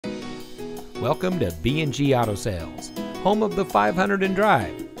Welcome to B&G Auto Sales, home of the 500 and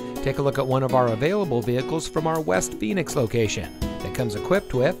Drive. Take a look at one of our available vehicles from our West Phoenix location that comes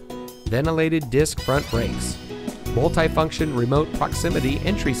equipped with ventilated disc front brakes, multifunction remote proximity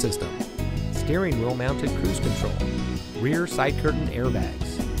entry system, steering wheel mounted cruise control, rear side curtain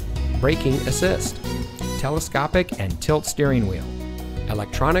airbags, braking assist, telescopic and tilt steering wheel,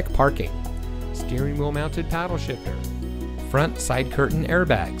 electronic parking, steering wheel mounted paddle shifter, front side curtain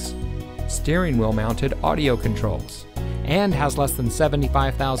airbags, steering wheel mounted audio controls, and has less than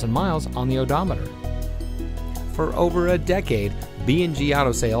 75,000 miles on the odometer. For over a decade, B&G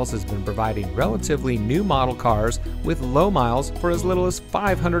Auto Sales has been providing relatively new model cars with low miles for as little as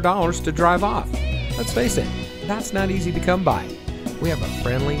 $500 to drive off. Let's face it, that's not easy to come by. We have a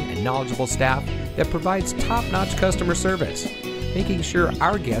friendly and knowledgeable staff that provides top-notch customer service, making sure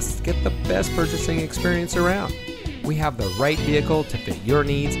our guests get the best purchasing experience around. We have the right vehicle to fit your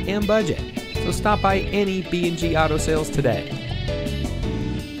needs and budget. So stop by any B&G Auto Sales today.